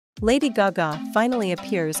Lady Gaga finally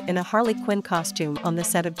appears in a Harley Quinn costume on the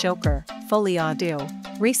set of Joker, Folie Deux.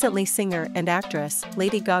 Recently singer and actress,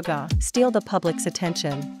 Lady Gaga, steal the public's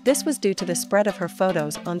attention. This was due to the spread of her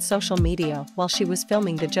photos on social media while she was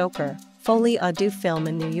filming the Joker, Folie Deux film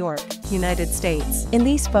in New York, United States. In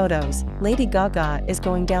these photos, Lady Gaga is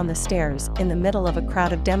going down the stairs in the middle of a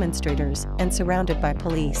crowd of demonstrators and surrounded by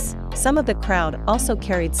police. Some of the crowd also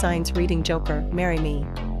carried signs reading Joker, marry me.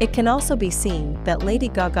 It can also be seen that Lady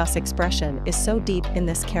Gaga's expression is so deep in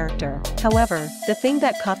this character. However, the thing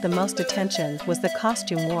that caught the most attention was the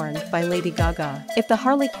costume worn by Lady Gaga. If the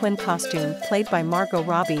Harley Quinn costume played by Margot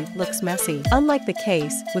Robbie looks messy, unlike the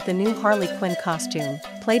case with the new Harley Quinn costume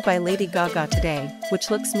played by Lady Gaga today, which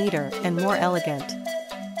looks neater and more elegant.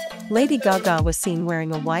 Lady Gaga was seen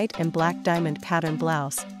wearing a white and black diamond pattern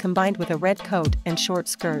blouse, combined with a red coat and short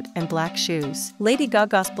skirt and black shoes. Lady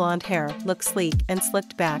Gaga's blonde hair looks sleek and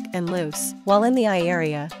slicked back and loose, while in the eye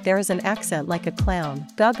area, there is an accent like a clown.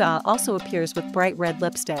 Gaga also appears with bright red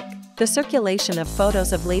lipstick. The circulation of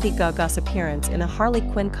photos of Lady Gaga's appearance in a Harley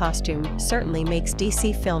Quinn costume certainly makes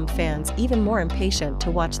DC film fans even more impatient to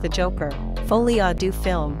watch the Joker, Folie Deux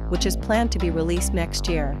film, which is planned to be released next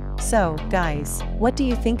year. So, guys, what do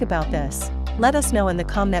you think about this? Let us know in the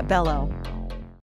comment below.